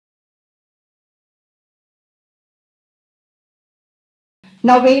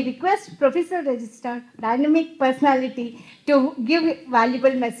Now we request Professor Register, dynamic personality, to give a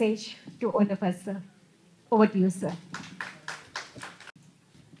valuable message to all of us, sir. Over to you, sir.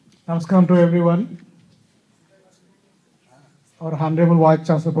 Namaskaram to everyone. Our Honorable Vice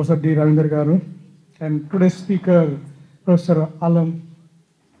Chancellor Professor D. Ravindra Garu and today's speaker Professor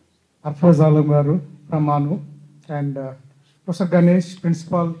Arfaz Alam Garu from Manu and Professor Ganesh,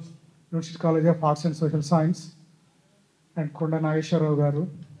 Principal, University College of Arts and Social Science, and Konda Nageshwarao Garu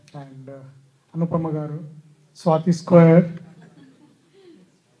and Anupama Garu, Swati Square,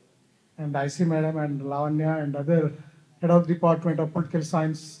 and IC Madam and Lavanya and other Head of Department of Political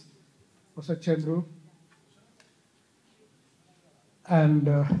Science, Professor Chandru, and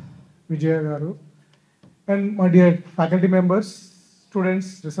Vijaya Garu, and my dear faculty members,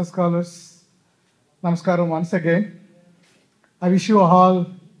 students, research scholars, Namaskaram once again. I wish you all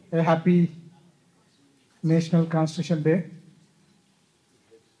a happy National Constitution Day.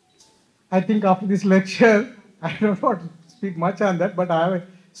 I think after this lecture, I don't want to speak much on that, but I have a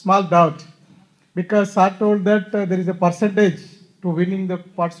small doubt because sir told that there is a percentage to winning the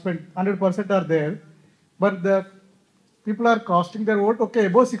participant, 100% are there, but the people are casting their vote, okay,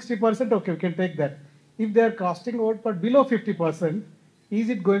 above 60%, okay, we can take that. If they are casting vote but below 50%, is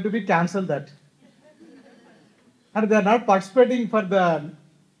it going to be cancelled that? And they are not participating for the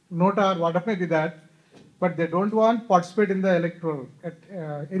nota or whatever it is that, but they don't want to participate in the electoral,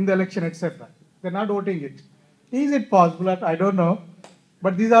 in the election, etc. They're not voting it. Is it possible? I don't know.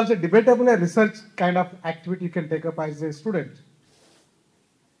 But this is also debatable, a research kind of activity you can take up as a student.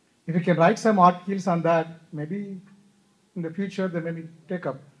 If you can write some articles on that, maybe in the future they may take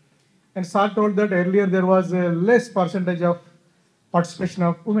up. And sir told that earlier there was a less percentage of participation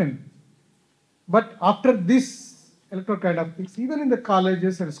of women. But after this electoral kind of things, even in the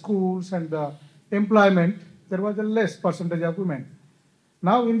colleges and schools and the employment, there was a less percentage of women.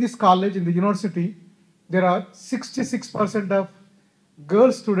 Now in this college, in the university, there are 66% of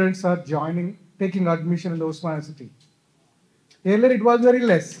girl students are joining, taking admission in the Osmania University. Earlier it was very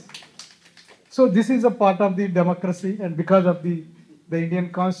less. So this is a part of the democracy and because of the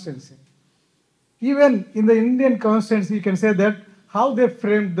Indian constituency. Even in the Indian constituency, you can say that how they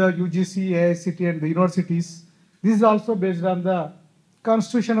framed the UGC, AICT and the universities, this is also based on the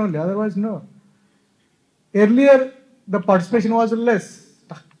constitution only, otherwise no. Earlier, the participation was less.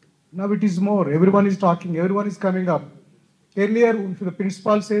 Now it is more. Everyone is talking, everyone is coming up. Earlier, if the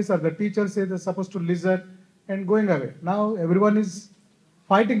principal says or the teacher says they're supposed to listen and going away. Now everyone is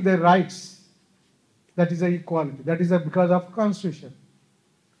fighting their rights. That is a equality. That is because of constitution.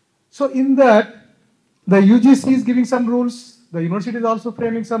 So in that, the UGC is giving some rules. The university is also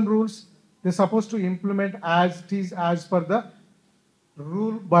framing some rules. They're supposed to implement as it is as per the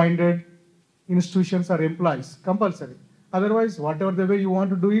rule-binded institutions or employees, compulsory. Otherwise, whatever the way you want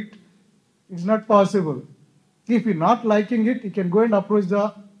to do it, it's not possible. If you're not liking it, you can go and approach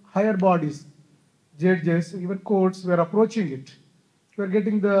the higher bodies, judges, even courts, we are approaching it. We are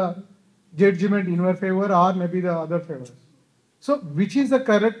getting the judgment in your favor or maybe the other favor. So, which is the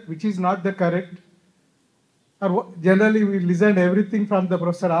correct, which is not the correct? Or generally, we listened everything from the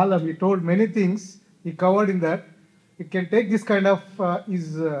Professor Alam. He told many things. He covered in that. You can take this kind of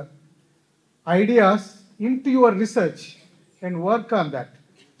ideas into your research and work on that.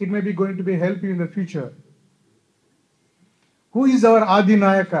 It may be going to be help you in the future. Who is our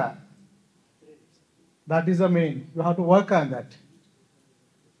Adinayaka? That is the main. You have to work on that.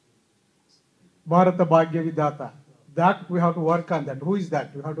 Bharata Bhagya Vidata. That we have to work on that. Who is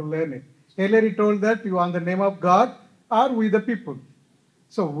that? You have to learn it. Earlier he told that you want the name of God or we the people.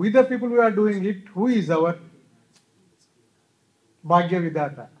 So we the people we are doing it. Who is our Bhagya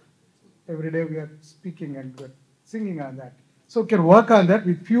Vidata? Every day we are speaking and singing on that. So we can work on that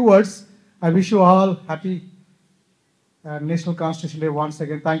with few words. I wish you all happy National Constitution Day once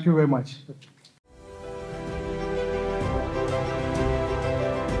again. Thank you very much.